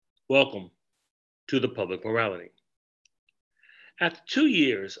Welcome to the Public Morality. After 2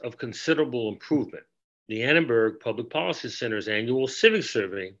 years of considerable improvement, the Annenberg Public Policy Center's annual civic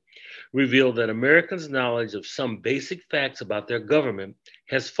survey revealed that Americans' knowledge of some basic facts about their government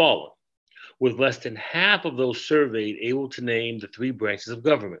has fallen, with less than half of those surveyed able to name the three branches of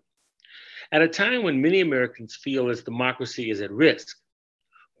government. At a time when many Americans feel its democracy is at risk,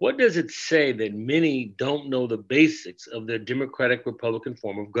 what does it say that many don't know the basics of their democratic Republican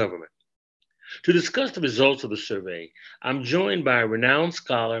form of government? To discuss the results of the survey, I'm joined by a renowned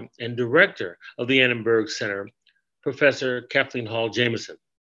scholar and director of the Annenberg Center, Professor Kathleen Hall Jamieson.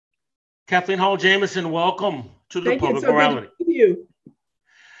 Kathleen Hall Jamieson, welcome to the Public Morality. Thank you.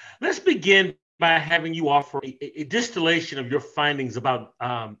 Let's begin by having you offer a distillation of your findings about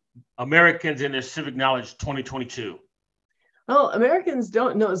Americans and their civic knowledge 2022. Well, Americans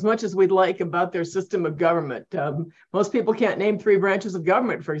don't know as much as we'd like about their system of government. Most people can't name three branches of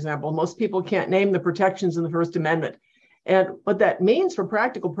government, for example. Most people can't name the protections in the First Amendment. And what that means for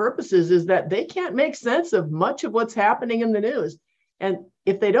practical purposes is that they can't make sense of much of what's happening in the news. And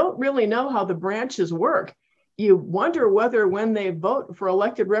if they don't really know how the branches work, you wonder whether when they vote for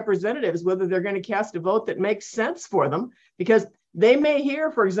elected representatives, whether they're going to cast a vote that makes sense for them, because they may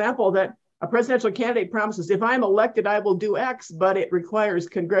hear, for example, that a presidential candidate promises, if I'm elected, I will do X, but it requires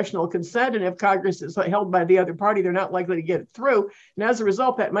congressional consent. And if Congress is held by the other party, they're not likely to get it through. And as a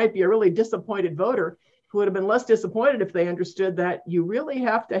result, that might be a really disappointed voter who would have been less disappointed if they understood that you really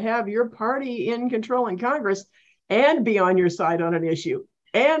have to have your party in control in Congress and be on your side on an issue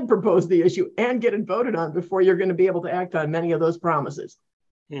and propose the issue and get it voted on before you're going to be able to act on many of those promises.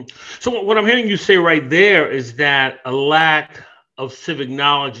 So what I'm hearing you say right there is that a lack of civic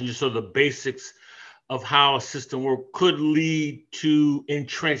knowledge and just sort of the basics of how a system works could lead to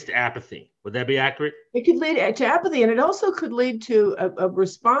entrenched apathy. Would that be accurate? It could lead to apathy, and it also could lead to a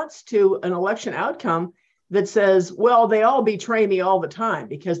response to an election outcome that says, well, they all betray me all the time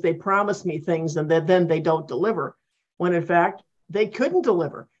because they promise me things and then they don't deliver, when in fact, they couldn't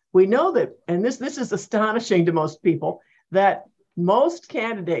deliver. We know that, and this is astonishing to most people, that most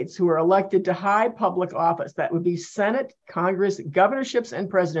candidates who are elected to high public office, that would be Senate, Congress, governorships, and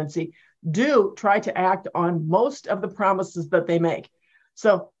presidency, do try to act on most of the promises that they make.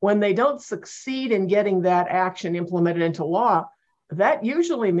 So when they don't succeed in getting that action implemented into law, that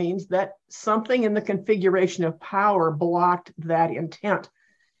usually means that something in the configuration of power blocked that intent.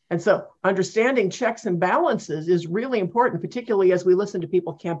 And so understanding checks and balances is really important, particularly as we listen to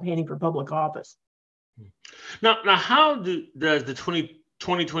people campaigning for public office. Now how does the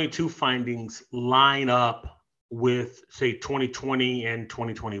 2022 findings line up with, say, 2020 and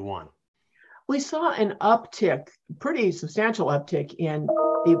 2021? We saw an uptick, pretty substantial uptick in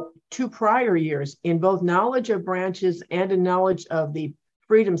the two prior years in both knowledge of branches and in knowledge of the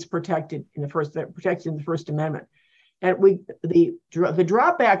freedoms protected in the First Amendment. And the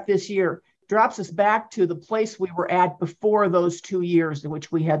drop back this year drops us back to the place we were at before those 2 years in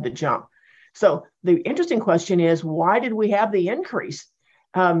which we had the jump. So the interesting question is, why did we have the increase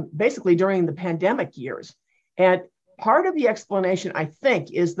basically during the pandemic years? And part of the explanation, I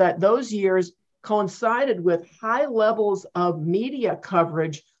think, is that those years coincided with high levels of media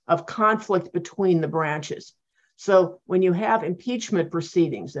coverage of conflict between the branches. So when you have impeachment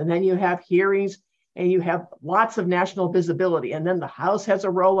proceedings and then you have hearings and you have lots of national visibility, and then the House has a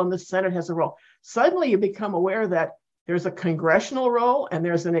role and the Senate has a role, suddenly you become aware that there's a congressional role and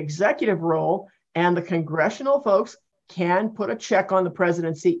there's an executive role, and the congressional folks can put a check on the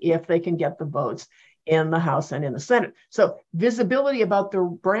presidency if they can get the votes in the House and in the Senate. So visibility about the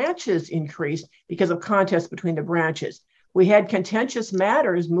branches increased because of contests between the branches. We had contentious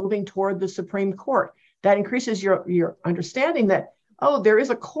matters moving toward the Supreme Court. That increases your understanding that, oh, there is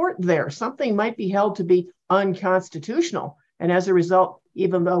a court there. Something might be held to be unconstitutional. And as a result,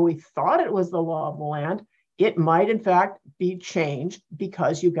 even though we thought it was the law of the land, it might, in fact, be changed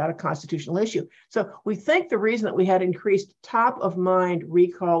because you've got a constitutional issue. So we think the reason that we had increased top-of-mind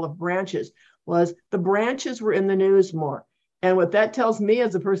recall of branches was the branches were in the news more. And what that tells me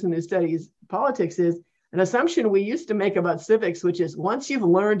as a person who studies politics is an assumption we used to make about civics, which is once you've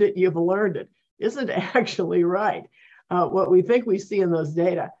learned it, you've learned it, isn't actually right. What we think we see in those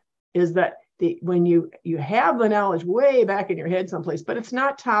data is that when you have the knowledge way back in your head someplace, but it's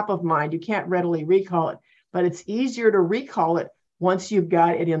not top of mind, you can't readily recall it. But it's easier to recall it once you've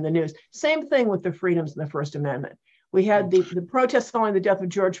got it in the news. Same thing with the freedoms in the First Amendment. We had the protests following the death of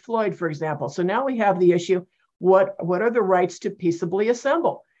George Floyd, for example. So now we have the issue, what are the rights to peaceably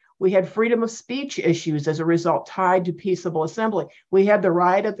assemble? We had freedom of speech issues as a result tied to peaceable assembly. We had the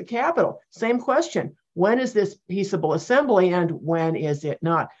riot at the Capitol. Same question. when is this peaceable assembly and when is it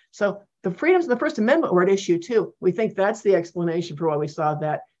not? So the freedoms of the First Amendment were at issue too. We think that's the explanation for why we saw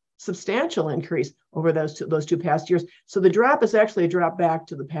that substantial increase over those two past years. So the drop is actually a drop back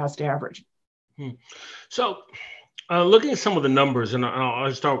to the past average. So looking at some of the numbers, and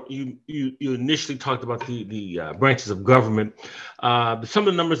I'll start. You initially talked about the branches of government. Some of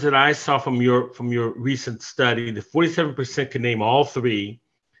the numbers that I saw from your recent study: the 47% could name all three,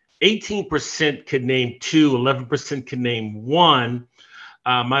 18% could name two, 11% could name one.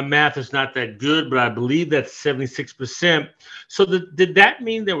 My math is not that good, but I believe that's 76%. So did that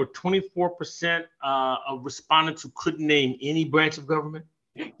mean there were 24% of respondents who couldn't name any branch of government?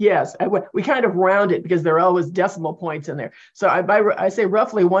 Yes, we kind of round it because there are always decimal points in there. So I say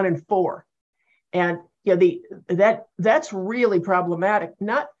roughly 1 in 4, and that's really problematic.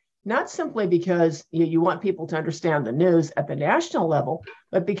 Not simply because you want people to understand the news at the national level,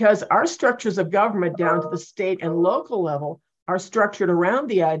 but because our structures of government down to the state and local level are structured around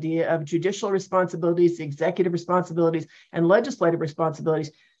the idea of judicial responsibilities, executive responsibilities, and legislative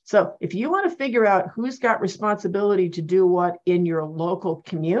responsibilities. So if you want to figure out who's got responsibility to do what in your local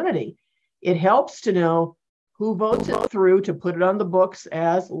community, it helps to know who votes it through to put it on the books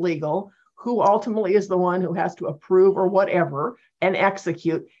as legal, who ultimately is the one who has to approve or whatever and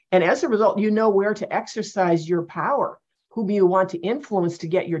execute. And as a result, you know where to exercise your power, whom you want to influence to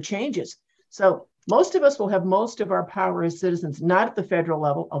get your changes. So most of us will have most of our power as citizens, not at the federal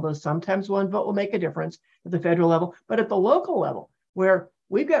level, although sometimes one vote will make a difference at the federal level, but at the local level, where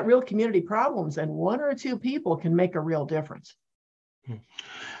we've got real community problems and 1 or 2 people can make a real difference.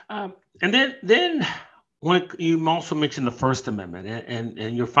 And then when you also mentioned the First Amendment,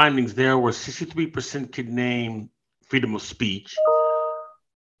 and your findings there were 63% could name freedom of speech,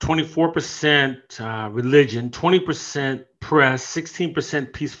 24% religion, 20% press,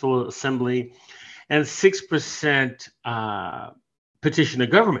 16% peaceful assembly, and 6% petition to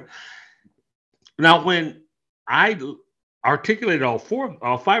government. Now, when I articulated all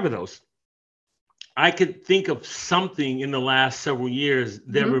 5 of those, I could think of something in the last several years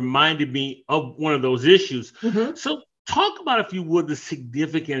that reminded me of one of those issues. So talk about, if you would, the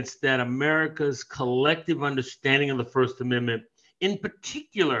significance that America's collective understanding of the First Amendment in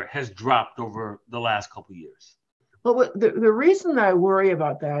particular has dropped over the last couple of years. Well, the reason that I worry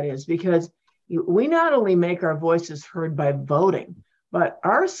about that is because we not only make our voices heard by voting, but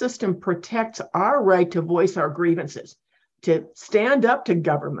our system protects our right to voice our grievances, to stand up to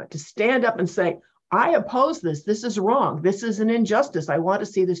government, to stand up and say, I oppose this. This is wrong. This is an injustice. I want to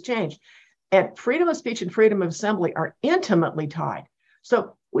see this change. And freedom of speech and freedom of assembly are intimately tied.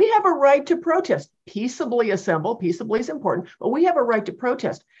 So we have a right to protest, peaceably assemble. Peaceably is important, but we have a right to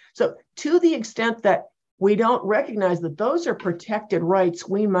protest. So to the extent that we don't recognize that those are protected rights,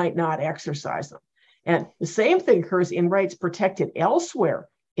 we might not exercise them. And the same thing occurs in rights protected elsewhere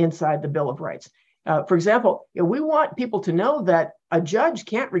inside the Bill of Rights. For example, we want people to know that a judge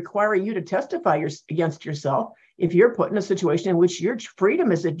can't require you to testify against yourself if you're put in a situation in which your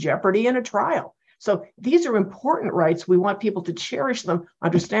freedom is at jeopardy in a trial. So these are important rights. We want people to cherish them,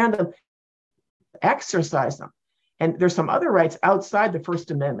 understand them, exercise them. And there's some other rights outside the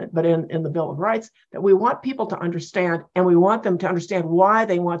First Amendment, but in the Bill of Rights that we want people to understand, and we want them to understand why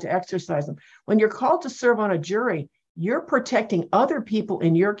they want to exercise them. When you're called to serve on a jury, you're protecting other people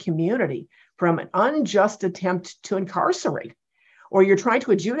in your community from an unjust attempt to incarcerate, or you're trying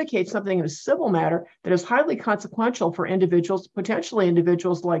to adjudicate something in a civil matter that is highly consequential for individuals, potentially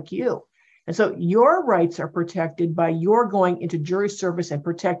individuals like you. And so your rights are protected by your going into jury service and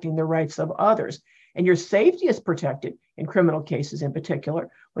protecting the rights of others. And your safety is protected in criminal cases in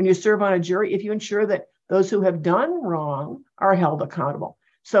particular when you serve on a jury if you ensure that those who have done wrong are held accountable.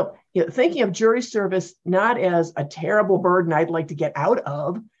 So thinking of jury service not as a terrible burden I'd like to get out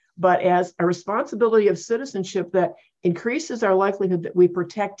of, but as a responsibility of citizenship that increases our likelihood that we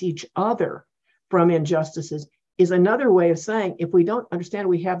protect each other from injustices is another way of saying if we don't understand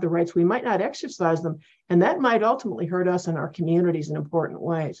we have the rights, we might not exercise them. And that might ultimately hurt us and our communities in important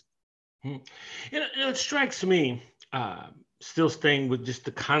ways. It strikes me, still staying with just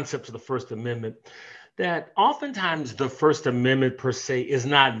the concepts of the First Amendment, that oftentimes the First Amendment per se is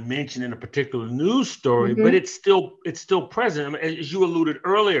not mentioned in a particular news story, but it's still present. I mean, as you alluded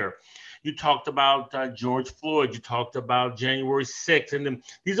earlier, you talked about George Floyd, you talked about January 6th, and then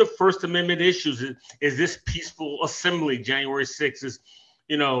these are First Amendment issues. Is this peaceful assembly? January 6th is,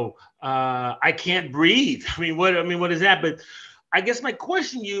 I can't breathe. What is that? But I guess my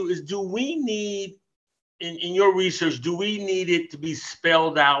question to you is, do we need, in your research, do we need it to be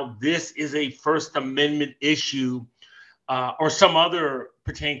spelled out? This is a First Amendment issue or some other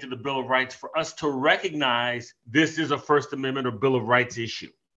pertaining to the Bill of Rights for us to recognize this is a First Amendment or Bill of Rights issue?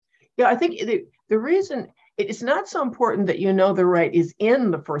 Yeah, I think the reason it's not so important that you know the right is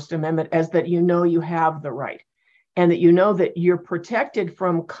in the First Amendment as that you know you have the right, and that you know that you're protected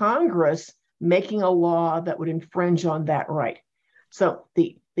from Congress making a law that would infringe on that right. So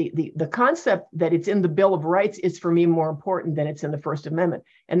the concept that it's in the Bill of Rights is for me more important than it's in the First Amendment.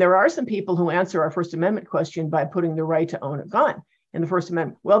 And there are some people who answer our First Amendment question by putting the right to own a gun in the First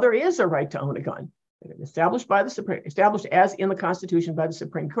Amendment. Well, there is a right to own a gun, established as in the Constitution by the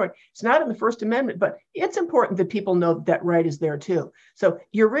Supreme Court. It's not in the First Amendment, but it's important that people know that right is there too. So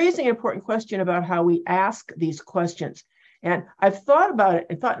you're raising an important question about how we ask these questions. And I've thought about it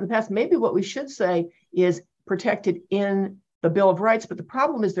and thought in the past, maybe what we should say is protected in the Bill of Rights, but the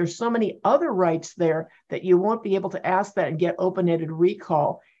problem is there's so many other rights there that you won't be able to ask that and get open-ended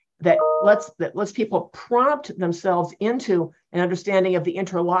recall that lets people prompt themselves into an understanding of the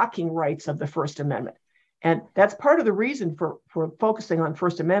interlocking rights of the First Amendment. And that's part of the reason for focusing on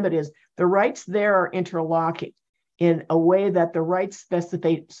First Amendment is the rights there are interlocking in a way that the rights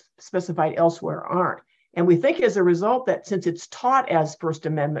specified elsewhere aren't. And we think as a result that since it's taught as First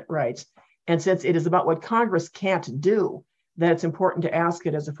Amendment rights, and since it is about what Congress can't do, that it's important to ask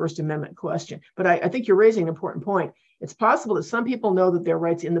it as a First Amendment question. But I think you're raising an important point. It's possible that some people know that their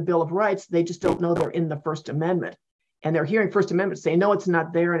rights in the Bill of Rights, they just don't know they're in the First Amendment. And they're hearing First Amendment say, no, it's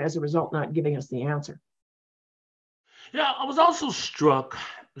not there, and as a result, not giving us the answer. Yeah, I was also struck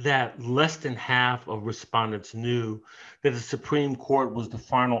that less than half of respondents knew that the Supreme Court was the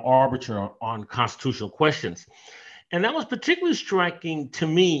final arbiter on constitutional questions. And that was particularly striking to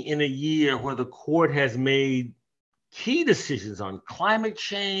me in a year where the court has made key decisions on climate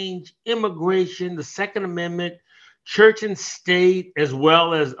change, immigration, the Second Amendment, church and state, as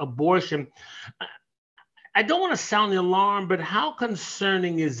well as abortion. I don't want to sound the alarm, but how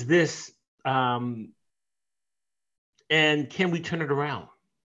concerning is this? And can we turn it around?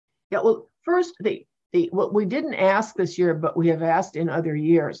 Yeah, well, first, what we didn't ask this year, but we have asked in other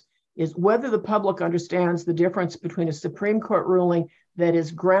years, is whether the public understands the difference between a Supreme Court ruling that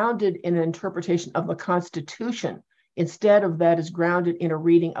is grounded in an interpretation of the Constitution instead of that is grounded in a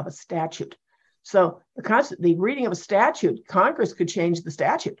reading of a statute. So the reading of a statute, Congress could change the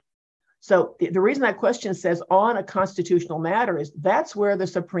statute. So the reason that question says on a constitutional matter is that's where the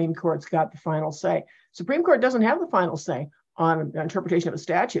Supreme Court's got the final say. Supreme Court doesn't have the final say on an interpretation of a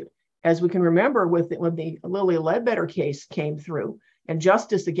statute. As we can remember when the Lilly Ledbetter case came through and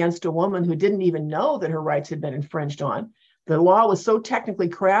justice against a woman who didn't even know that her rights had been infringed on, the law was so technically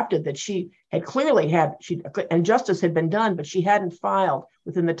crafted that she had clearly had, and justice had been done, but she hadn't filed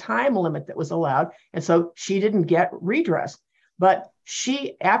within the time limit that was allowed. And so she didn't get redress. But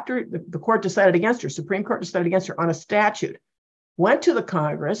she, after the court decided against her, Supreme Court decided against her on a statute, went to the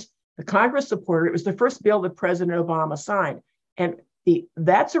Congress supported it. It was the first bill that President Obama signed. And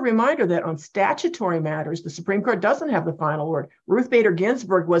that's a reminder that on statutory matters, the Supreme Court doesn't have the final word. Ruth Bader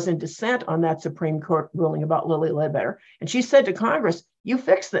Ginsburg was in dissent on that Supreme Court ruling about Lilly Ledbetter. And she said to Congress, you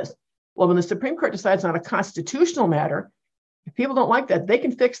fix this. Well, when the Supreme Court decides on a constitutional matter, if people don't like that, they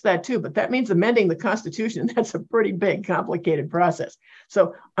can fix that too. But that means amending the Constitution. That's a pretty big, complicated process.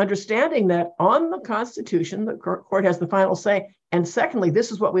 So understanding that on the Constitution, the court has the final say. And secondly,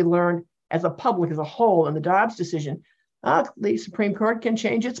 this is what we learned as a public as a whole in the Dobbs decision. The Supreme Court can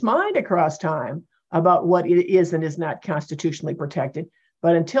change its mind across time about what it is and is not constitutionally protected.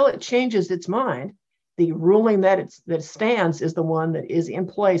 But until it changes its mind, the ruling that stands is the one that is in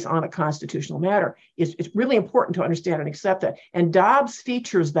place on a constitutional matter. It's really important to understand and accept that. And Dobbs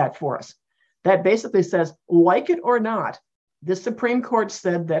features that for us. That basically says, like it or not, the Supreme Court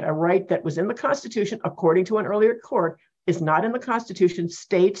said that a right that was in the Constitution, according to an earlier court, is not in the Constitution.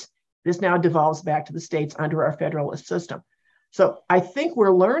 States, this now devolves back to the states under our federalist system. So I think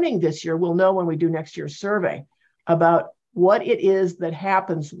we're learning this year, we'll know when we do next year's survey, about what it is that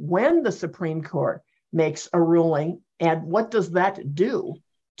happens when the Supreme Court makes a ruling and what does that do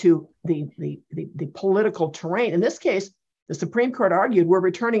to the political terrain. In this case, the Supreme Court argued we're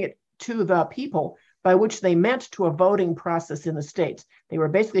returning it to the people, by which they meant to a voting process in the states. They were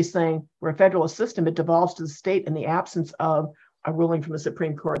basically saying we're a federalist system, it devolves to the state in the absence of a ruling from the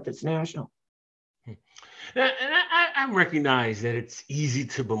Supreme Court that's national. And I recognize that it's easy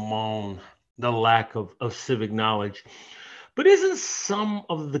to bemoan the lack of civic knowledge, but isn't some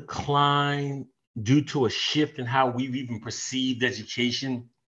of the decline due to a shift in how we've even perceived education?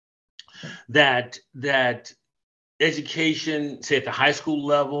 That education, say at the high school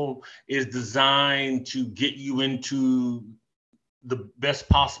level, is designed to get you into the best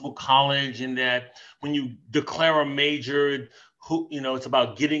possible college, and that when you declare a major, it's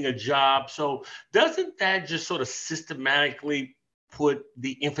about getting a job. So doesn't that just sort of systematically put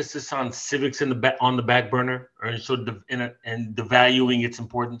the emphasis on civics on the back burner, or sort of and devaluing its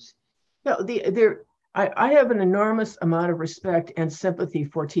importance? No, I have an enormous amount of respect and sympathy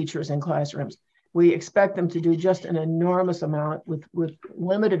for teachers in classrooms. We expect them to do just an enormous amount with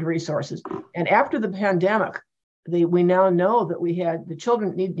limited resources. And after the pandemic, we now know that the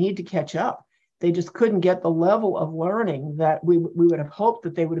children need to catch up. They just couldn't get the level of learning that we would have hoped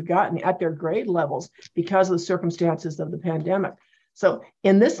that they would have gotten at their grade levels because of the circumstances of the pandemic. So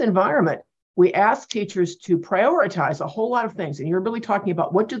in this environment, we ask teachers to prioritize a whole lot of things. And you're really talking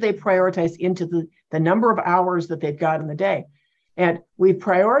about what do they prioritize into the number of hours that they've got in the day. And we've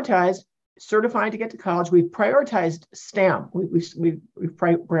prioritized certifying to get to college. We've prioritized STEM. We've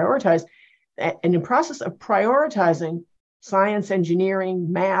prioritized, and in the process of prioritizing science,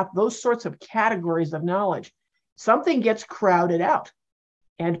 engineering, math, those sorts of categories of knowledge, something gets crowded out.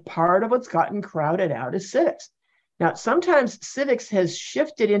 And part of what's gotten crowded out is civics. Now, sometimes civics has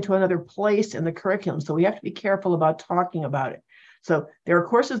shifted into another place in the curriculum, so we have to be careful about talking about it. So there are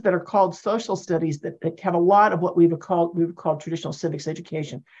courses that are called social studies that have a lot of what we would call traditional civics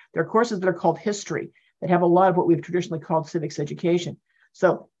education. There are courses that are called history that have a lot of what we've traditionally called civics education.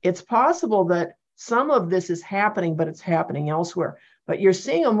 So it's possible that some of this is happening, but it's happening elsewhere. But you're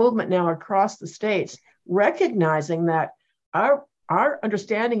seeing a movement now across the states recognizing that our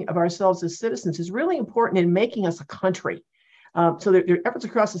understanding of ourselves as citizens is really important in making us a country. So there are efforts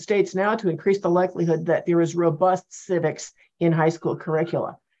across the states now to increase the likelihood that there is robust civics in high school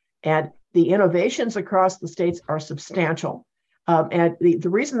curricula. And the innovations across the states are substantial. And the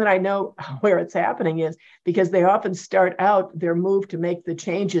reason that I know where it's happening is because they often start out their move to make the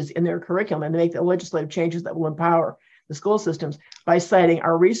changes in their curriculum and make the legislative changes that will empower the school systems by citing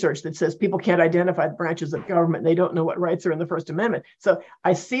our research that says people can't identify the branches of government. They don't know what rights are in the First Amendment. So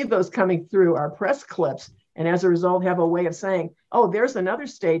I see those coming through our press clips, and as a result have a way of saying, oh, there's another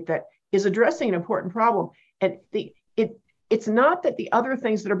state that is addressing an important problem. And it's not that the other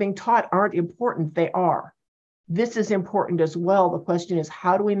things that are being taught aren't important. They are. This is important as well. The question is,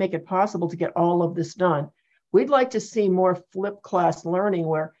 how do we make it possible to get all of this done? We'd like to see more flipped class learning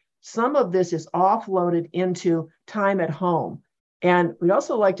where some of this is offloaded into time at home. And we'd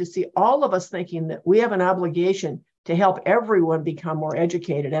also like to see all of us thinking that we have an obligation to help everyone become more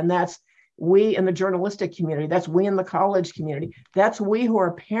educated. And that's we in the journalistic community, that's we in the college community, that's we who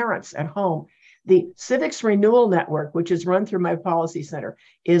are parents at home. The Civics Renewal Network, which is run through my policy center,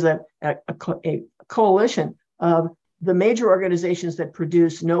 is a coalition of the major organizations that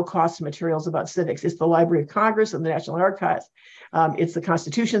produce no-cost materials about civics. It's the Library of Congress and the National Archives. It's the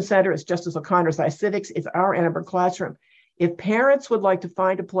Constitution Center. It's Justice O'Connor's iCivics. It's our Annenberg Classroom. If parents would like to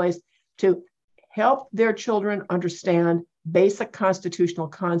find a place to help their children understand basic constitutional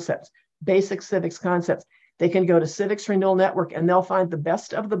concepts, basic civics concepts, they can go to Civics Renewal Network and they'll find the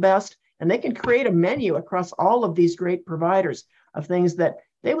best of the best. And they can create a menu across all of these great providers of things that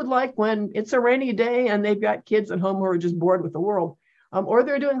they would like when it's a rainy day and they've got kids at home who are just bored with the world, or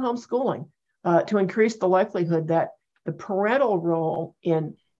they're doing homeschooling to increase the likelihood that the parental role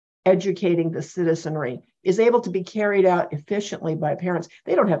in educating the citizenry is able to be carried out efficiently by parents.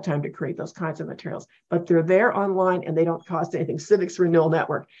 They don't have time to create those kinds of materials, but they're there online and they don't cost anything. Civics Renewal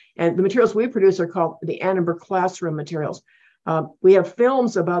Network. And the materials we produce are called the Annenberg Classroom materials. We have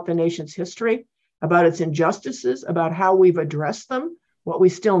films about the nation's history, about its injustices, about how we've addressed them, what we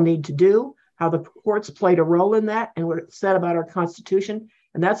still need to do, how the courts played a role in that, and what it said about our Constitution.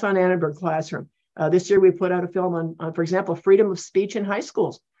 And that's on Annenberg Classroom. This year, we put out a film on, for example, freedom of speech in high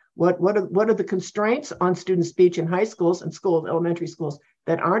schools. What are the constraints on student speech in high schools and elementary schools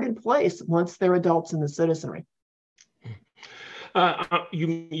that aren't in place once they're adults in the citizenry?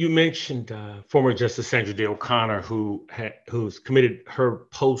 You mentioned former Justice Sandra Day O'Connor, who's committed her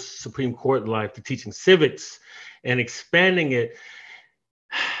post-Supreme Court life to teaching civics and expanding it.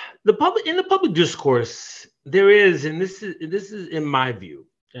 In the public discourse, there is, and this is in my view,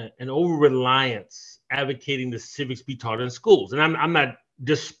 an over-reliance advocating the civics be taught in schools. And I'm not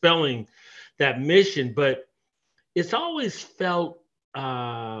dispelling that mission, but it's always felt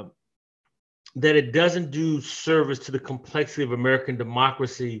that it doesn't do service to the complexity of American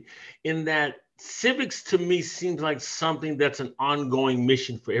democracy, in that civics to me seems like something that's an ongoing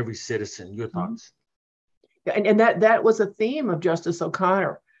mission for every citizen. Your thoughts? And that was a theme of Justice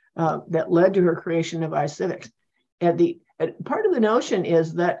O'Connor that led to her creation of iCivics. And part of the notion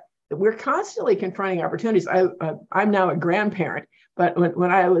is that we're constantly confronting opportunities. I'm now a grandparent, but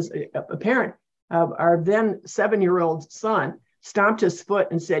when I was a parent, our then 7-year-old son stomped his foot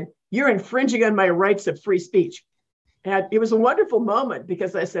and said, "You're infringing on my rights of free speech." And it was a wonderful moment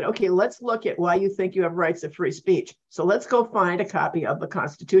because I said, okay, let's look at why you think you have rights of free speech. So let's go find a copy of the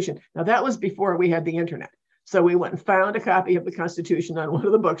Constitution. Now, that was before we had the internet. So we went and found a copy of the Constitution on one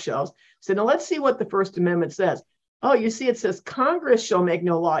of the bookshelves. So now let's see what the First Amendment says. Oh, you see, it says Congress shall make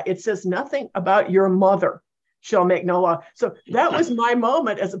no law. It says nothing about your mother shall make no law. So that was my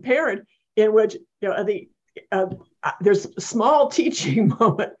moment as a parent in which, there's a small teaching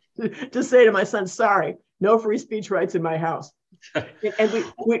moment to say to my son, sorry, no free speech rights in my house. And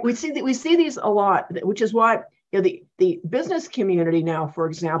we see these a lot, which is why the business community now, for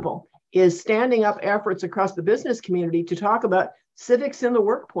example, is standing up efforts across the business community to talk about civics in the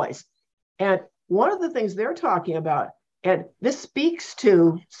workplace. And one of the things they're talking about, and this speaks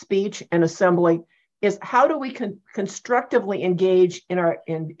to speech and assembly, is how do we constructively engage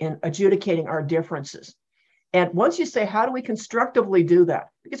in adjudicating our differences? And once you say, how do we constructively do that?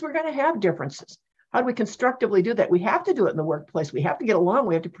 Because we're going to have differences. How do we constructively do that? We have to do it in the workplace. We have to get along.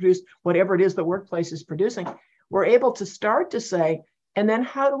 We have to produce whatever it is the workplace is producing. We're able to start to say, and then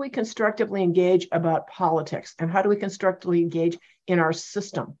how do we constructively engage about politics? And how do we constructively engage in our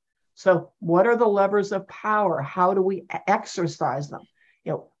system? So what are the levers of power? How do we exercise them?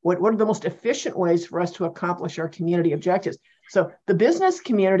 What are the most efficient ways for us to accomplish our community objectives? So the business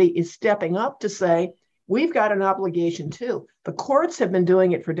community is stepping up to say, we've got an obligation too. The courts have been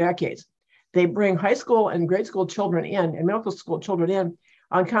doing it for decades. They bring high school and grade school children in and middle school children in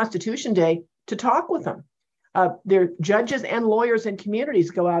on Constitution Day to talk with them. Their judges and lawyers in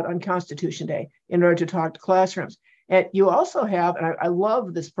communities go out on Constitution Day in order to talk to classrooms. And you also have, and I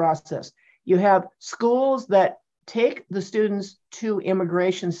love this process, you have schools that take the students to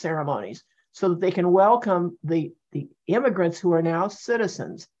immigration ceremonies so that they can welcome the immigrants who are now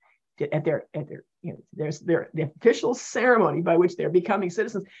citizens at their there's the official ceremony by which they're becoming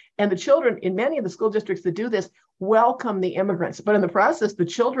citizens. And the children in many of the school districts that do this welcome the immigrants. But in the process, the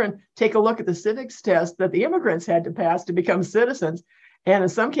children take a look at the civics test that the immigrants had to pass to become citizens. And in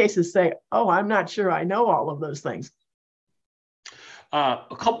some cases say, oh, I'm not sure I know all of those things. A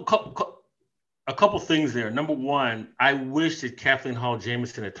couple things there. Number one, I wish that Kathleen Hall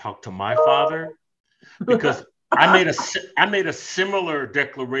Jamieson had talked to my father, because I made a similar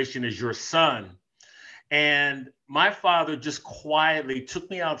declaration as your son. And my father just quietly took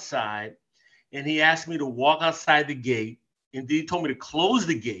me outside and he asked me to walk outside the gate. And then he told me to close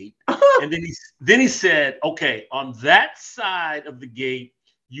the gate. And then he said, okay, on that side of the gate,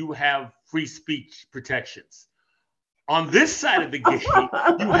 you have free speech protections. On this side of the gate,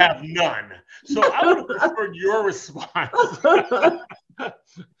 you have none. So I would have preferred your response.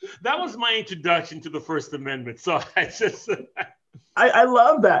 That was my introduction to the First Amendment. So I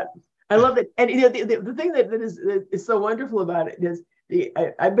love that. I love it. And the thing that is so wonderful about it is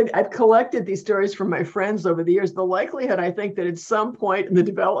I've collected these stories from my friends over the years. The likelihood, I think, that at some point in the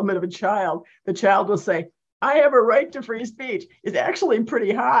development of a child, the child will say, I have a right to free speech, is actually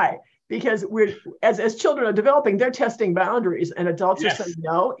pretty high. Because we're as children are developing, they're testing boundaries, and adults are saying,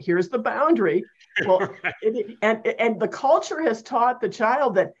 "No, here's the boundary." Well, right. and the culture has taught the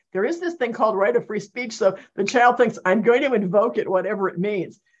child that there is this thing called right of free speech. So the child thinks, "I'm going to invoke it, whatever it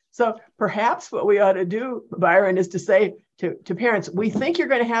means." So perhaps what we ought to do, Byron, is to say to parents, "We think you're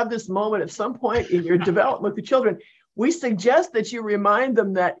going to have this moment at some point in your development with the children. We suggest that you remind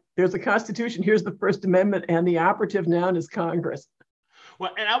them that there's a Constitution, here's the First Amendment, and the operative noun is Congress."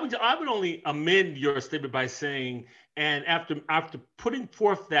 Well, and I would only amend your statement by saying, and after putting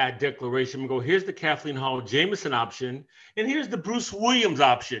forth that declaration, we go, here's the Kathleen Hall Jamieson option, and here's the Bruce Williams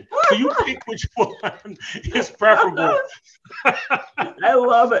option. So you pick which one is preferable. I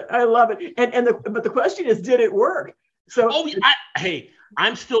love it. I love it. But the question is, did it work? So hey,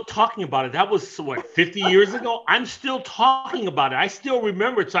 I'm still talking about it. That was what, 50 years ago? I'm still talking about it. I still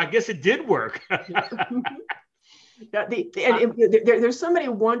remember it. So I guess it did work. There's so many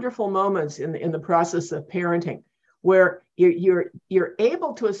wonderful moments in the process of parenting where you're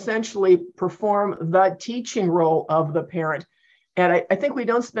able to essentially perform the teaching role of the parent. And I think we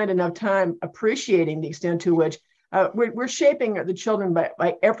don't spend enough time appreciating the extent to which we're shaping the children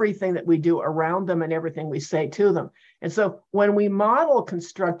by everything that we do around them and everything we say to them. And so when we model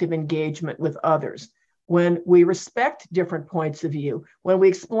constructive engagement with others, when we respect different points of view, when we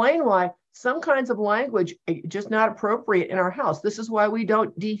explain why some kinds of language are just not appropriate in our house. This is why we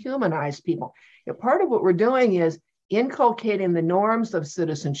don't dehumanize people. Part of what we're doing is inculcating the norms of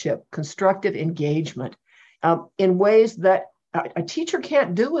citizenship, constructive engagement, in ways that a teacher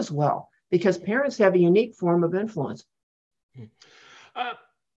can't do as well, because parents have a unique form of influence.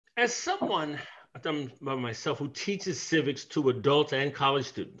 As someone by myself, who teaches civics to adults and college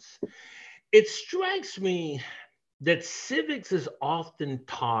students. It strikes me that civics is often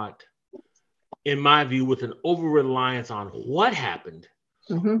taught, in my view, with an over-reliance on what happened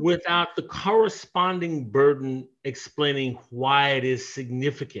without the corresponding burden explaining why it is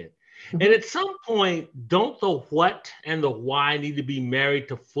significant. And at some point, don't the what and the why need to be married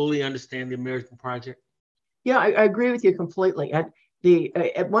to fully understand the American project? Yeah, I agree with you completely.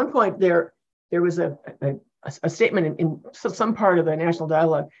 At one point there was a statement in some part of the national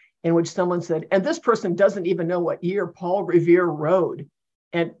dialogue in which someone said, and this person doesn't even know what year Paul Revere wrote.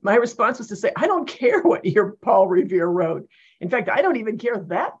 And my response was to say, I don't care what year Paul Revere wrote. In fact, I don't even care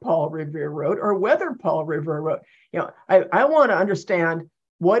that Paul Revere wrote or whether Paul Revere wrote. I want to understand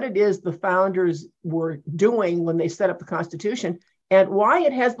what it is the founders were doing when they set up the Constitution and why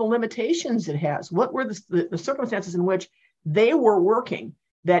it has the limitations it has. What were the circumstances in which they were working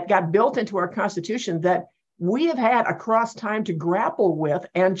that got built into our Constitution that we have had across time to grapple with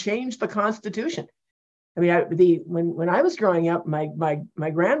and change the Constitution? I mean, when I was growing up, my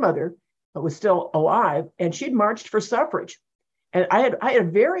grandmother was still alive, and she'd marched for suffrage, and I had a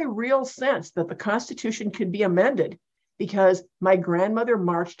very real sense that the Constitution could be amended because my grandmother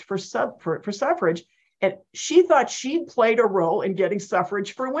marched for suffrage, and she thought she played a role in getting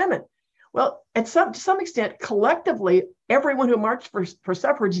suffrage for women. Well, to some extent, collectively, everyone who marched for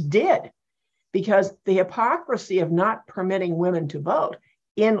suffrage did, because the hypocrisy of not permitting women to vote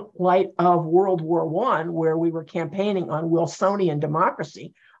in light of World War I, where we were campaigning on Wilsonian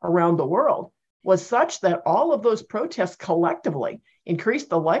democracy around the world, was such that all of those protests collectively increased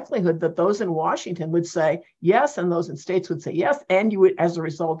the likelihood that those in Washington would say yes, and those in states would say yes, and you would, as a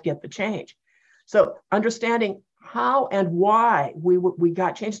result, get the change. So understanding how and why we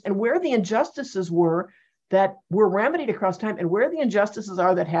got changed and where the injustices were that were remedied across time and where the injustices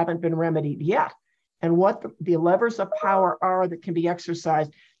are that haven't been remedied yet, and what the levers of power are that can be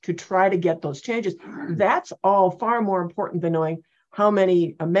exercised to try to get those changes. That's all far more important than knowing how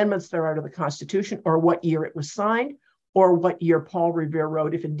many amendments there are to the Constitution or what year it was signed or what year Paul Revere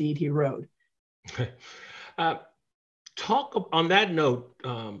wrote, if indeed he wrote. On that note,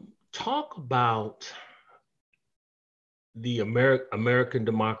 talk about the American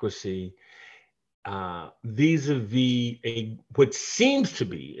democracy vis-a-vis what seems to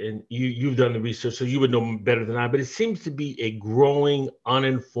be, and you've done the research, so you would know better than I, but it seems to be a growing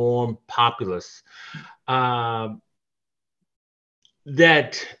uninformed populace that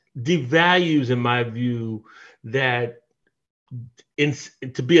devalues, in my view, that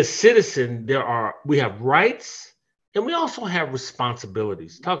to be a citizen, we have rights and we also have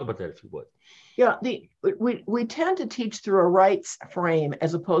responsibilities. Talk about that if you would. Yeah, we tend to teach through a rights frame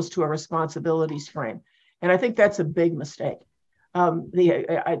as opposed to a responsibilities frame, and I think that's a big mistake.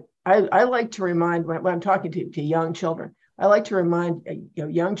 I like to remind when I'm talking to young children, I like to remind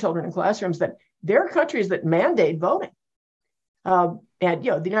young children in classrooms that there are countries that mandate voting, and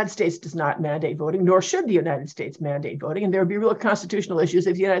the United States does not mandate voting, nor should the United States mandate voting, and there would be real constitutional issues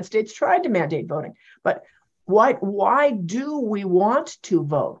if the United States tried to mandate voting, but why do we want to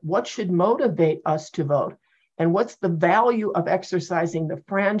vote? What should motivate us to vote? And what's the value of exercising the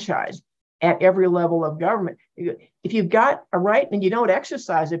franchise at every level of government? If you've got a right and you don't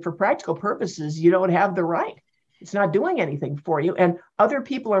exercise it for practical purposes, you don't have the right. It's not doing anything for you. And other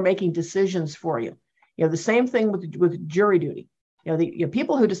people are making decisions for you. The same thing with jury duty. The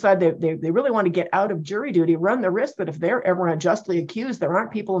people who decide they really want to get out of jury duty run the risk that if they're ever unjustly accused, there aren't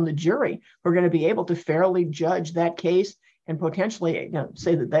people in the jury who are going to be able to fairly judge that case and potentially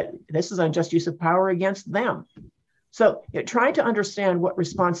say that this is unjust use of power against them. So trying to understand what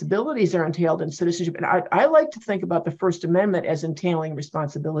responsibilities are entailed in citizenship. And I like to think about the First Amendment as entailing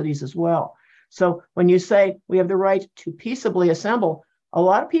responsibilities as well. So when you say we have the right to peaceably assemble, a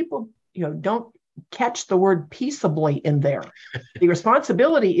lot of people don't catch the word peaceably in there. The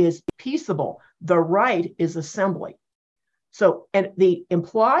responsibility is peaceable. The right is assembly. So, and the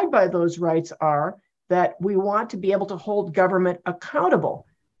implied by those rights are that we want to be able to hold government accountable.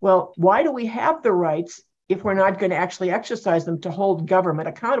 Well, why do we have the rights if we're not going to actually exercise them to hold government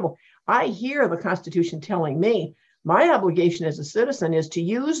accountable? I hear the Constitution telling me my obligation as a citizen is to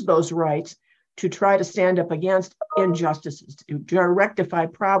use those rights to try to stand up against injustices, to rectify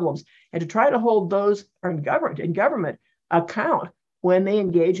problems, and to try to hold those in government account when they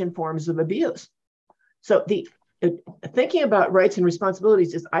engage in forms of abuse. So thinking about rights and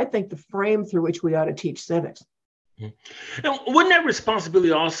responsibilities is, I think, the frame through which we ought to teach civics. Now, wouldn't that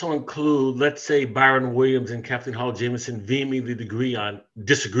responsibility also include, let's say, Byron Williams and Kathleen Jamieson vehemently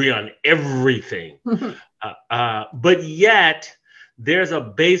disagree on everything, but yet there's a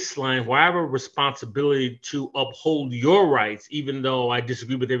baseline where I have a responsibility to uphold your rights, even though I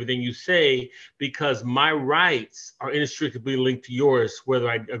disagree with everything you say, because my rights are inextricably linked to yours, whether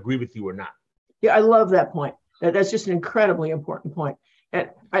I agree with you or not. Yeah, I love that point. That's just an incredibly important point. And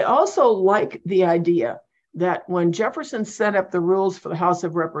I also like the idea that when Jefferson set up the rules for the House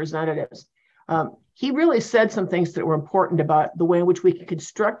of Representatives, he really said some things that were important about the way in which we can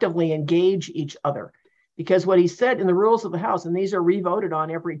constructively engage each other. Because what he said in the rules of the House, and these are revoted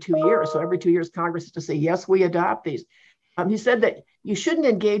on every 2 years, so every 2 years Congress has to say, yes, we adopt these. He said that you shouldn't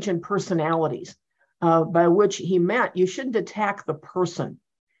engage in personalities, by which he meant you shouldn't attack the person.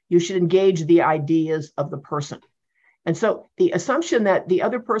 You should engage the ideas of the person. And so the assumption that the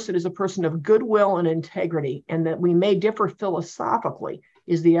other person is a person of goodwill and integrity, and that we may differ philosophically,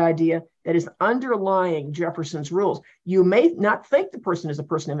 is the idea that is underlying Jefferson's rules. You may not think the person is a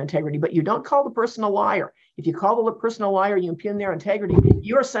person of integrity, but you don't call the person a liar. If you call the person a liar, you impugn their integrity,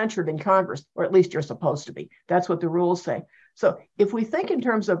 you're censured in Congress, or at least you're supposed to be. That's what the rules say. So if we think in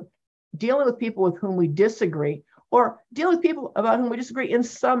terms of dealing with people with whom we disagree, or dealing with people about whom we disagree in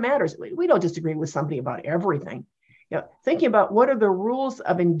some matters, we don't disagree with somebody about everything. Thinking about what are the rules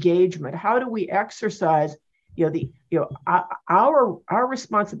of engagement, how do we exercise our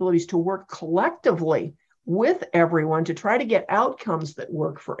responsibilities to work collectively with everyone to try to get outcomes that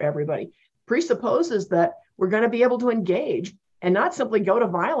work for everybody, presupposes that we're going to be able to engage and not simply go to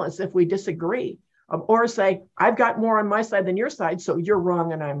violence if we disagree, or say, I've got more on my side than your side, so you're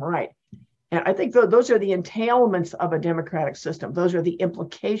wrong and I'm right. And I think those are the entailments of a democratic system. Those are the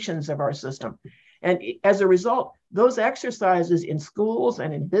implications of our system. And as a result, those exercises in schools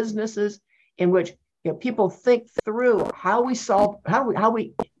and in businesses in which people think through how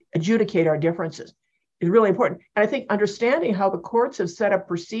we adjudicate our differences is really important. And I think understanding how the courts have set up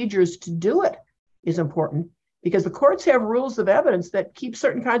procedures to do it is important, because the courts have rules of evidence that keep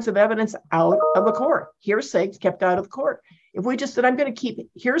certain kinds of evidence out of the court. Hearsay is kept out of the court. If we just said, I'm going to keep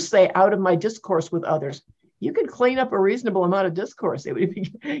hearsay out of my discourse with others, you could clean up a reasonable amount of discourse.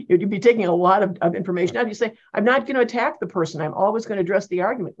 You'd be taking a lot of information out. You say, I'm not going to attack the person. I'm always going to address the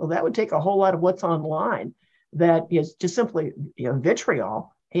argument. Well, that would take a whole lot of what's online that is just simply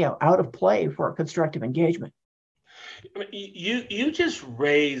vitriol, out of play for constructive engagement. You just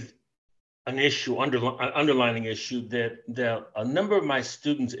raised an issue, underlining issue that a number of my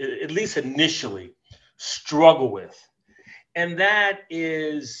students, at least initially, struggle with. And that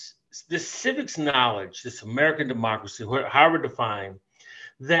is this civics knowledge, this American democracy, however defined,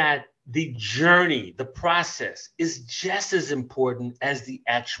 that the journey, the process is just as important as the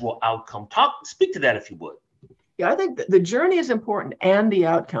actual outcome. Speak to that if you would. Yeah, I think the journey is important and the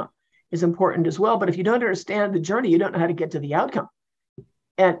outcome is important as well. But if you don't understand the journey, you don't know how to get to the outcome.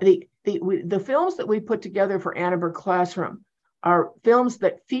 And the films that we put together for Annenberg Classroom are films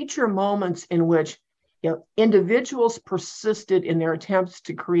that feature moments in which individuals persisted in their attempts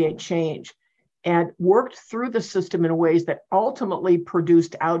to create change and worked through the system in ways that ultimately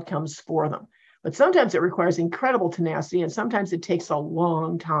produced outcomes for them. But sometimes it requires incredible tenacity, and sometimes it takes a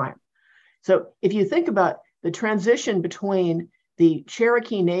long time. So if you think about the transition between the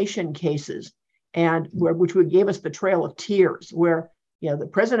Cherokee Nation cases and which gave us the Trail of Tears, where the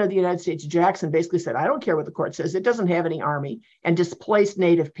president of the United States, Jackson, basically said, I don't care what the court says, it doesn't have any army, and displaced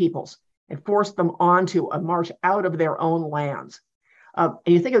Native peoples and forced them onto a march out of their own lands. And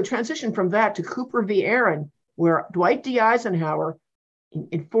you think of the transition from that to Cooper v. Aaron, where Dwight D. Eisenhower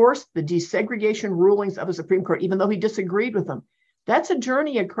enforced the desegregation rulings of the Supreme Court, even though he disagreed with them. That's a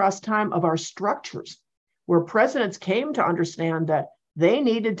journey across time of our structures, where presidents came to understand that they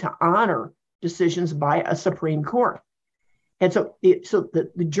needed to honor decisions by a Supreme Court. And so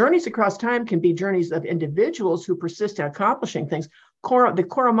the journeys across time can be journeys of individuals who persist in accomplishing things. The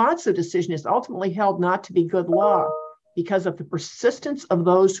Korematsu decision is ultimately held not to be good law because of the persistence of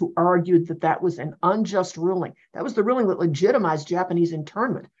those who argued that that was an unjust ruling. That was the ruling that legitimized Japanese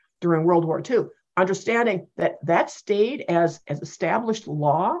internment during World War II. Understanding that stayed as established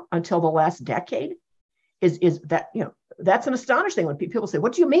law until the last decade is that's an astonishing thing when people say,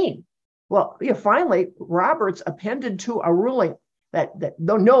 what do you mean? Well, finally, Roberts appended to a ruling that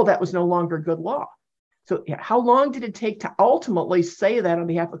was no longer good law. So how long did it take to ultimately say that on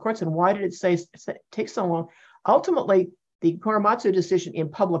behalf of the courts, and why did it take so long? Ultimately, the Korematsu decision in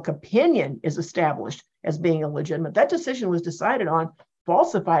public opinion is established as being illegitimate. That decision was decided on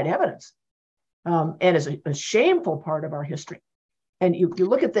falsified evidence, and is a shameful part of our history. And you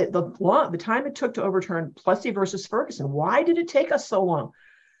look at the time it took to overturn Plessy versus Ferguson. Why did it take us so long?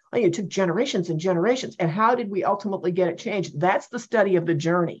 Well, it took generations and generations. And how did we ultimately get it changed? That's the study of the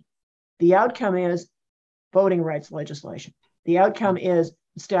journey. The outcome is voting rights legislation. The outcome is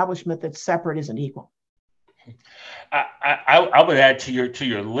establishment that's separate isn't equal. I would add to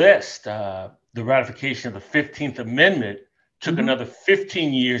your list the ratification of the 15th Amendment took another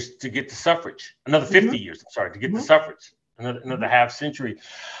 15 years to get the suffrage, another 50 years, I'm sorry, to get the suffrage, another half century.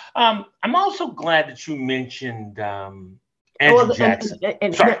 I'm also glad that you mentioned Andrew Jackson.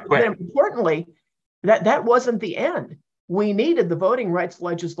 Importantly, that wasn't the end. We needed the voting rights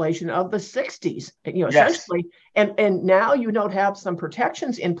legislation of the 60s, essentially. And now you don't have some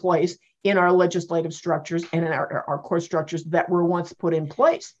protections in place in our legislative structures and in our court structures that were once put in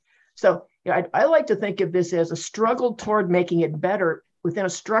place. So I like to think of this as a struggle toward making it better within a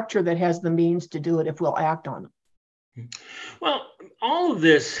structure that has the means to do it if we'll act on them. Well, all of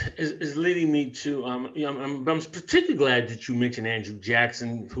this is leading me to, I'm particularly glad that you mentioned Andrew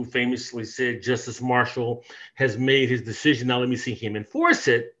Jackson, who famously said Justice Marshall has made his decision. Now let me see him enforce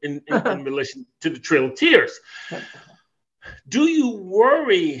it in relation to the Trail of Tears. Do you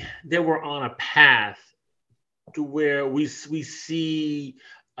worry that we're on a path to where we see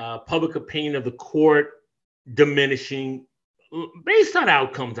public opinion of the court diminishing based on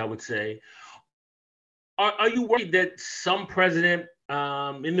outcomes, I would say? Are you worried that some president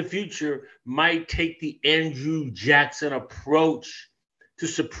in the future might take the Andrew Jackson approach to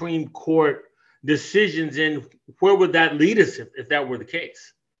Supreme Court decisions, and where would that lead us if that were the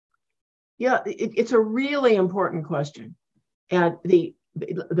case? Yeah, it's a really important question. And the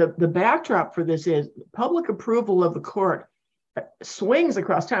backdrop for this is public approval of the court swings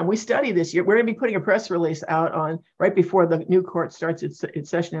across time. We study this year. We're going to be putting a press release out on right before the new court starts its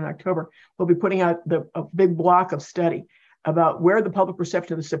session in October. We'll be putting out a big block of study about where the public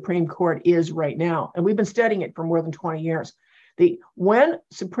perception of the Supreme Court is right now. And we've been studying it for more than 20 years. When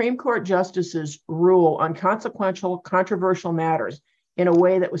Supreme Court justices rule on consequential, controversial matters in a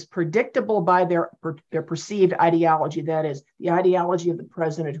way that was predictable by their perceived ideology, that is, the ideology of the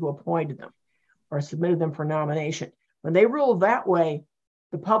president who appointed them or submitted them for nomination, when they rule that way,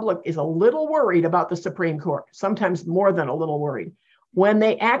 the public is a little worried about the Supreme Court, sometimes more than a little worried. When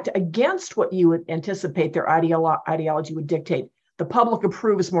they act against what you would anticipate their ideology would dictate, the public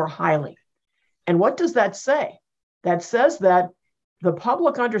approves more highly. And what does that say? That says that the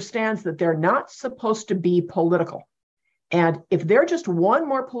public understands that they're not supposed to be political. And if they're just one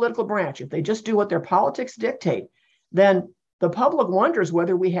more political branch, if they just do what their politics dictate, then the public wonders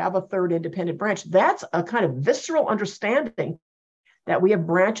whether we have a third independent branch. That's a kind of visceral understanding that we have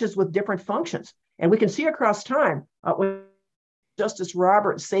branches with different functions. And we can see across time, with Justice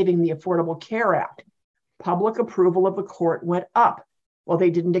Roberts saving the Affordable Care Act, public approval of the court went up. Well, they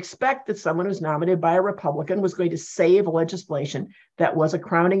didn't expect that someone who's nominated by a Republican was going to save legislation that was a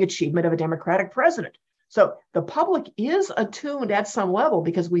crowning achievement of a Democratic president. So the public is attuned at some level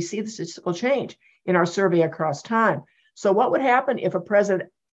because we see the statistical change in our survey across time. So what would happen if a president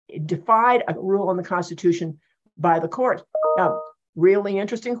defied a rule in the Constitution by the court? Now, really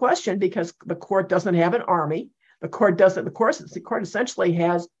interesting question, because the court doesn't have an army. The court essentially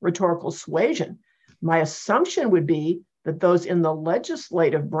has rhetorical suasion. My assumption would be that those in the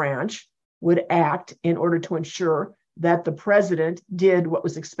legislative branch would act in order to ensure that the president did what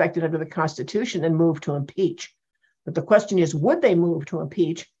was expected under the Constitution and move to impeach. But the question is, would they move to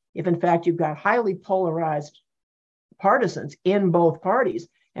impeach if, in fact, you've got highly polarized partisans in both parties?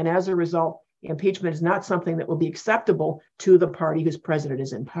 And as a result, impeachment is not something that will be acceptable to the party whose president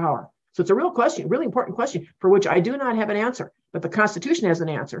is in power. So it's a real question, really important question, for which I do not have an answer, but the Constitution has an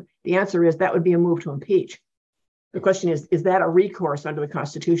answer. The answer is that would be a move to impeach. The question is that a recourse under the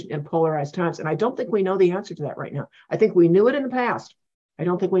Constitution in polarized times? And I don't think we know the answer to that right now. I think we knew it in the past. I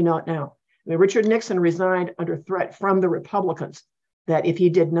don't think we know it now. I mean, Richard Nixon resigned under threat from the Republicans that if he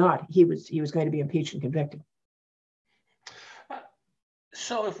did not, he was going to be impeached and convicted.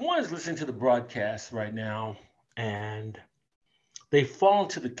 So if one is listening to the broadcast right now and they fall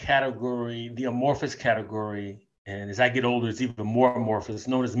into the amorphous category, and as I get older, it's even more amorphous,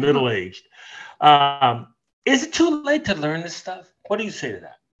 known as middle-aged. Is it too late to learn this stuff? What do you say to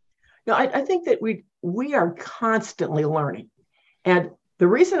that? No, I think that we are constantly learning. And the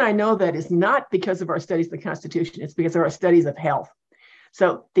reason I know that is not because of our studies of the Constitution, it's because of our studies of health.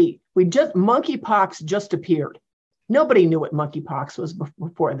 So monkeypox just appeared. Nobody knew what monkeypox was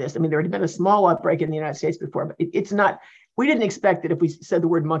before this. I mean, there had been a small outbreak in the United States before, but it's not, we didn't expect that if we said the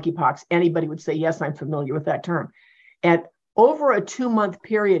word monkeypox, anybody would say, yes, I'm familiar with that term. And over a 2-month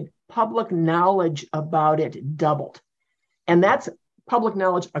period, public knowledge about it doubled. And that's public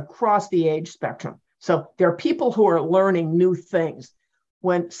knowledge across the age spectrum. So there are people who are learning new things.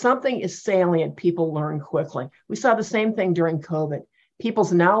 When something is salient, people learn quickly. We saw the same thing during COVID.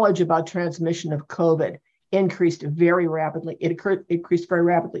 People's knowledge about transmission of COVID increased very rapidly. It increased very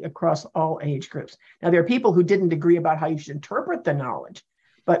rapidly across all age groups. Now, there are people who didn't agree about how you should interpret the knowledge,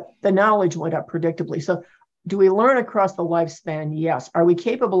 but the knowledge went up predictably. So do we learn across the lifespan? Yes. Are we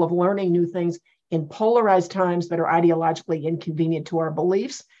capable of learning new things in polarized times that are ideologically inconvenient to our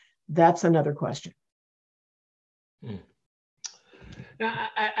beliefs? That's another question. Now,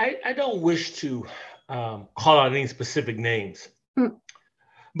 I don't wish to call out any specific names,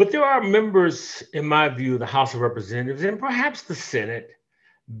 but there are members, in my view, the House of Representatives and perhaps the Senate,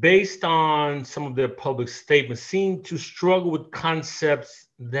 based on some of their public statements, seem to struggle with concepts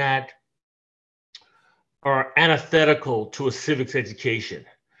that are antithetical to a civics education.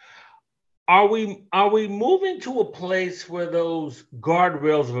 Are we moving to a place where those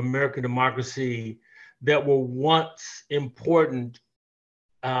guardrails of American democracy that were once important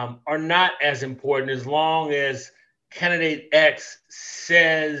are not as important as long as candidate X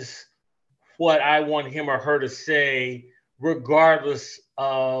says what I want him or her to say, regardless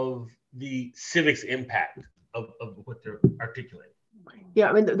of the civics impact of what they're articulating? Yeah,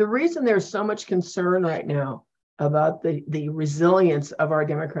 I mean, the reason there's so much concern right now about the resilience of our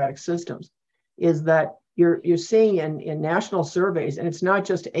democratic systems is that you're seeing in national surveys, and it's not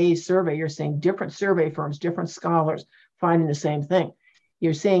just a survey, you're seeing different survey firms, different scholars finding the same thing.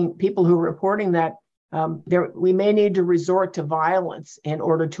 You're seeing people who are reporting that we may need to resort to violence in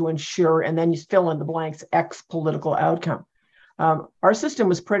order to ensure, and then you fill in the blanks, X political outcome. Our system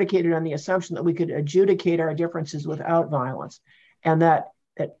was predicated on the assumption that we could adjudicate our differences without violence, and that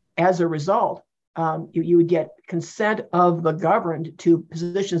as a result, you would get consent of the governed to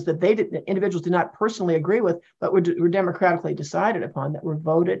positions that individuals did not personally agree with, but were democratically decided upon, that were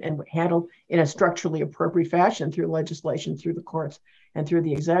voted and handled in a structurally appropriate fashion through legislation, through the courts, and through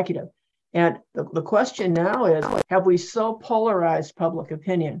the executive. And the question now is, have we so polarized public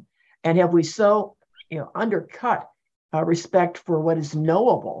opinion, and have we so undercut respect for what is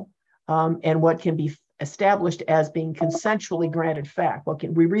knowable and what can be established as being consensually granted fact, what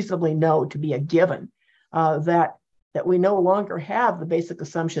can we reasonably know to be a given, that we no longer have the basic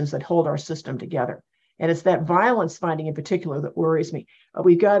assumptions that hold our system together. And it's that violence finding in particular that worries me.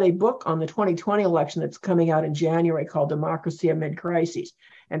 We've got a book on the 2020 election that's coming out in January called Democracy Amid Crises.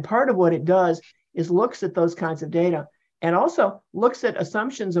 And part of what it does is looks at those kinds of data and also looks at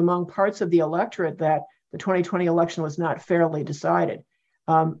assumptions among parts of the electorate that the 2020 election was not fairly decided.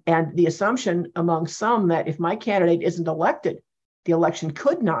 And the assumption among some that if my candidate isn't elected, the election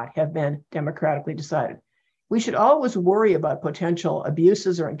could not have been democratically decided. We should always worry about potential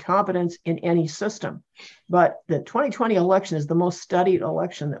abuses or incompetence in any system. But the 2020 election is the most studied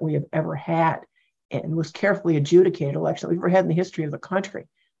election that we have ever had, and was carefully adjudicated election that we've ever had in the history of the country.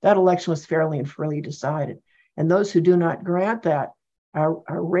 That election was fairly and freely decided. And those who do not grant that are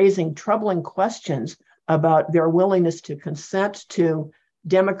raising troubling questions about their willingness to consent to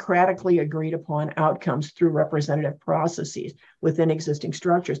democratically agreed upon outcomes through representative processes within existing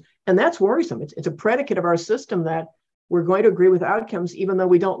structures. And that's worrisome. It's a predicate of our system that we're going to agree with outcomes, even though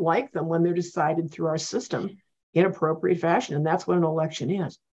we don't like them when they're decided through our system in appropriate fashion. And that's what an election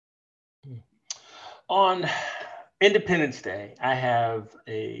is. On Independence Day, I have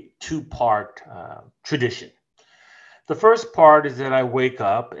a two-part tradition. The first part is that I wake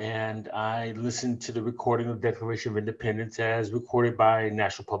up and I listen to the recording of the Declaration of Independence as recorded by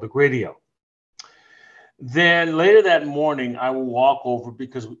National Public Radio. Then later that morning, I will walk over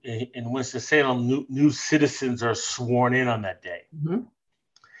because in Winston-Salem, new citizens are sworn in on that day. Mm-hmm.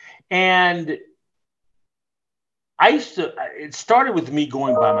 And it started with me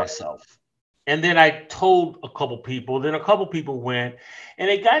going by myself. And then I told a couple people, then a couple people went, and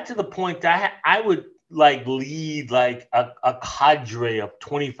it got to the point that I would lead a cadre of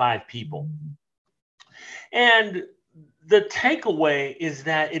 25 people. And the takeaway is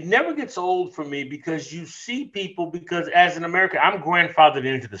that it never gets old for me because you see people, because as an American, I'm grandfathered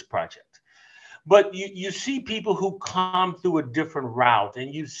into this project, but you see people who come through a different route,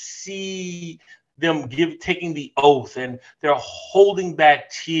 and you see them taking the oath, and they're holding back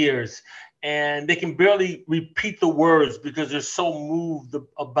tears, and they can barely repeat the words because they're so moved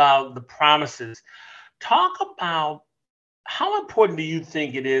about the promises. Talk about how important do you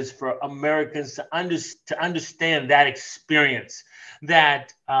think it is for Americans to understand that experience,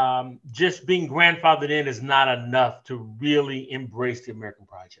 that just being grandfathered in is not enough to really embrace the American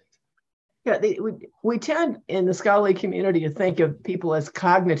project? Yeah, we tend in the scholarly community to think of people as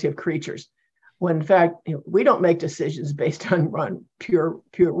cognitive creatures, when in fact we don't make decisions based on pure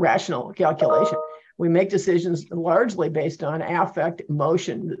rational calculation. We make decisions largely based on affect,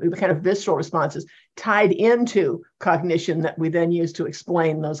 emotion, the kind of visceral responses tied into cognition that we then use to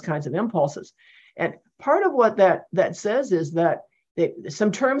explain those kinds of impulses. And part of what that says is that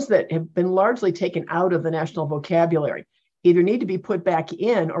some terms that have been largely taken out of the national vocabulary either need to be put back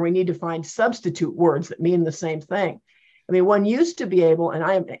in, or we need to find substitute words that mean the same thing. I mean, one used to be able, and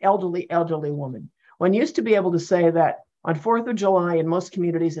I am an elderly woman, one used to be able to say that on 4th of July in most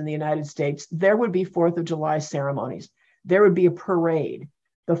communities in the United States, there would be 4th of July ceremonies. There would be a parade.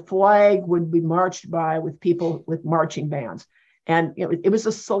 The flag would be marched by with people with marching bands. And it was a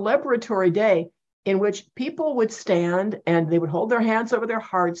celebratory day in which people would stand and they would hold their hands over their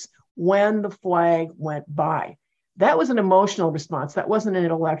hearts when the flag went by. That was an emotional response. That wasn't an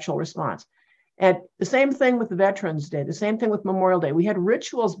intellectual response. And the same thing with the Veterans Day, the same thing with Memorial Day. We had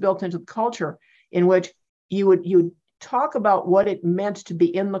rituals built into the culture in which you would talk about what it meant to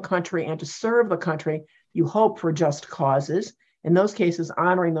be in the country and to serve the country. You hope for just causes. In those cases,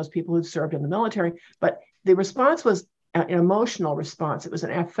 honoring those people who served in the military. But the response was an emotional response. It was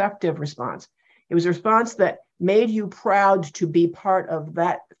an affective response. It was a response that made you proud to be part of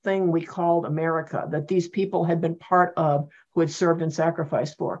that thing we called America, that these people had been part of, who had served and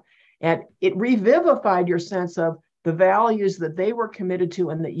sacrificed for. And it revivified your sense of the values that they were committed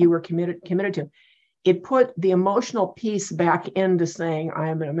to and that you were committed to. It put the emotional piece back into saying, I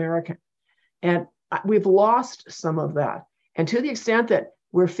am an American. And we've lost some of that. And to the extent that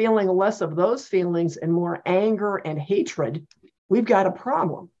we're feeling less of those feelings and more anger and hatred, we've got a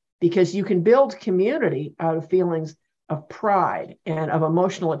problem, because you can build community out of feelings of pride and of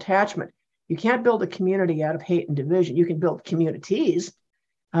emotional attachment. You can't build a community out of hate and division. You can build communities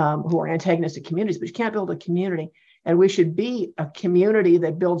who are antagonistic communities, but you can't build a community. And we should be a community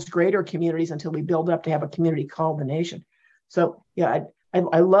that builds greater communities until we build up to have a community called the nation. So yeah,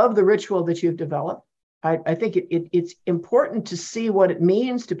 I love the ritual that you've developed. I think it's important to see what it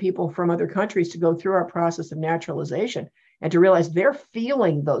means to people from other countries to go through our process of naturalization and to realize they're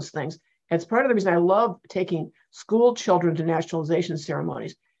feeling those things. And it's part of the reason I love taking school children to naturalization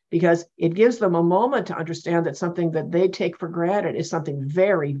ceremonies, because it gives them a moment to understand that something that they take for granted is something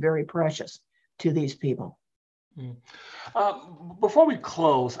very, very precious to these people. Before we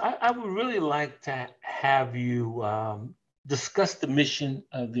close, I would really like to have you discuss the mission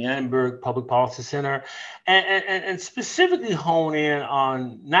of the Annenberg Public Policy Center and specifically hone in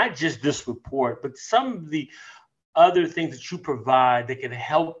on not just this report, but some of the other things that you provide that can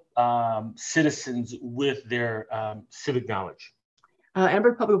help citizens with their civic knowledge.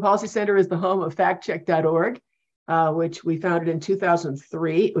 Annenberg Public Policy Center is the home of factcheck.org, which we founded in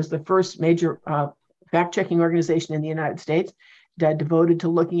 2003. It was the first major fact-checking organization in the United States devoted to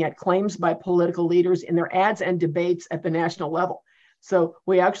looking at claims by political leaders in their ads and debates at the national level. So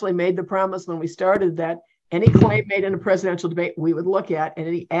we actually made the promise when we started that any claim made in a presidential debate we would look at, and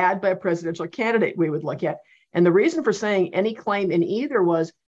any ad by a presidential candidate we would look at. And the reason for saying any claim in either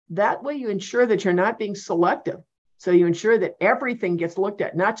was that way you ensure that you're not being selective. So you ensure that everything gets looked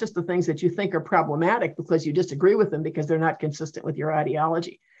at, not just the things that you think are problematic because you disagree with them because they're not consistent with your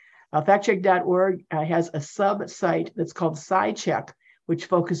ideology. Factcheck.org has a sub-site that's called SciCheck, which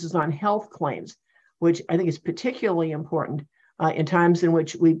focuses on health claims, which I think is particularly important in times in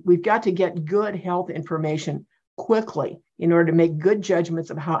which we've got to get good health information quickly in order to make good judgments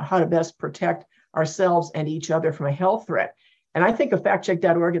of how to best protect ourselves and each other from a health threat. And I think of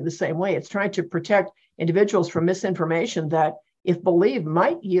factcheck.org in the same way. It's trying to protect individuals from misinformation that, if believed,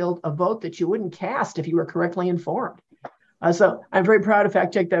 might yield a vote that you wouldn't cast if you were correctly informed. So I'm very proud of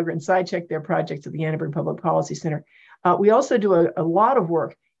factcheck.org and SciCheck, their projects at the Annenberg Public Policy Center. We also do a lot of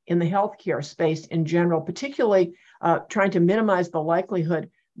work in the healthcare space in general, particularly trying to minimize the likelihood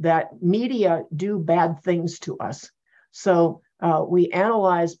that media do bad things to us. So we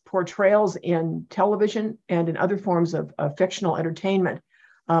analyze portrayals in television and in other forms of fictional entertainment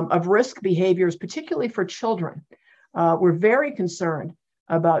of risk behaviors, particularly for children. We're very concerned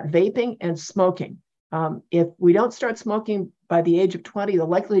about vaping and smoking. If we don't start smoking by the age of 20, the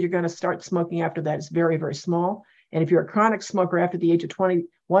likelihood you're going to start smoking after that is very, very small. And if you're a chronic smoker after the age of 20,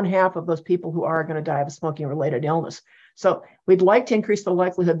 1/2 of those people who are going to die of a smoking-related illness. So we'd like to increase the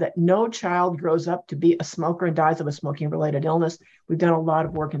likelihood that no child grows up to be a smoker and dies of a smoking-related illness. We've done a lot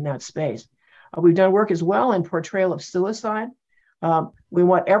of work in that space. We've done work as well in portrayal of suicide. We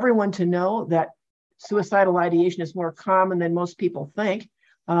want everyone to know that suicidal ideation is more common than most people think.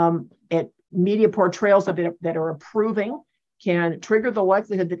 Media portrayals of it that are approving can trigger the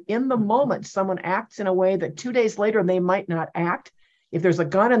likelihood that in the moment someone acts in a way that 2 days later they might not act. If there's a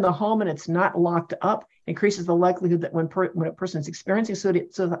gun in the home and it's not locked up, increases the likelihood that when a person is experiencing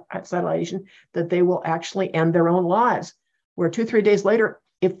suicidal ideation, that they will actually end their own lives. Where 2-3 days later,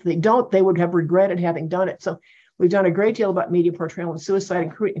 if they don't, they would have regretted having done it. So We've done a great deal about media portrayal of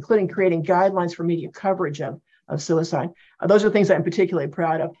suicide, including creating guidelines for media coverage of suicide. Those are things I'm particularly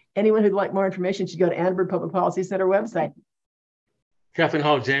proud of. Anyone who'd like more information should go to Annenberg Public Policy Center website. Kathleen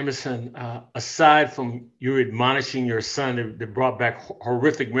Hall Jamieson, aside from you admonishing your son that brought back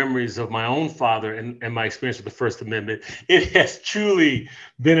horrific memories of my own father and my experience with the First Amendment, it has truly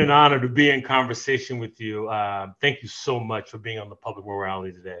been an honor to be in conversation with you. Thank you so much for being on the Public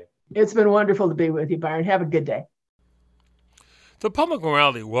Morality today. It's been wonderful to be with you, Byron. Have a good day. The Public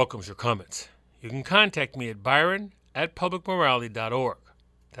Morality welcomes your comments. You can contact me at byron@publicmorality.org.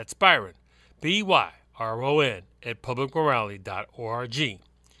 That's Byron, BYRON, at publicmorality.org. You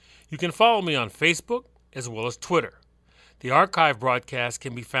can follow me on Facebook as well as Twitter. The archive broadcast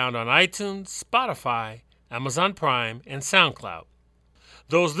can be found on iTunes, Spotify, Amazon Prime, and SoundCloud.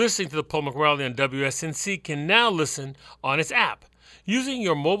 Those listening to the Public Morality on WSNC can now listen on its app. Using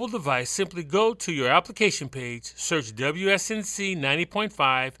your mobile device, simply go to your application page, search WSNC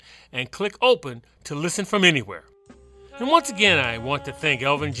 90.5, and click Open to listen from anywhere. And once again, I want to thank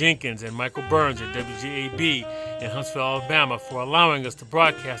Elvin Jenkins and Michael Burns at WGAB in Huntsville, Alabama, for allowing us to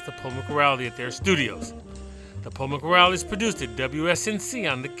broadcast the Public Morality at their studios. The Public Morality is produced at WSNC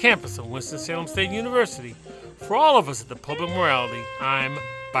on the campus of Winston-Salem State University. For all of us at the Public Morality, I'm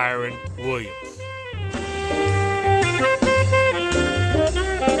Byron Williams.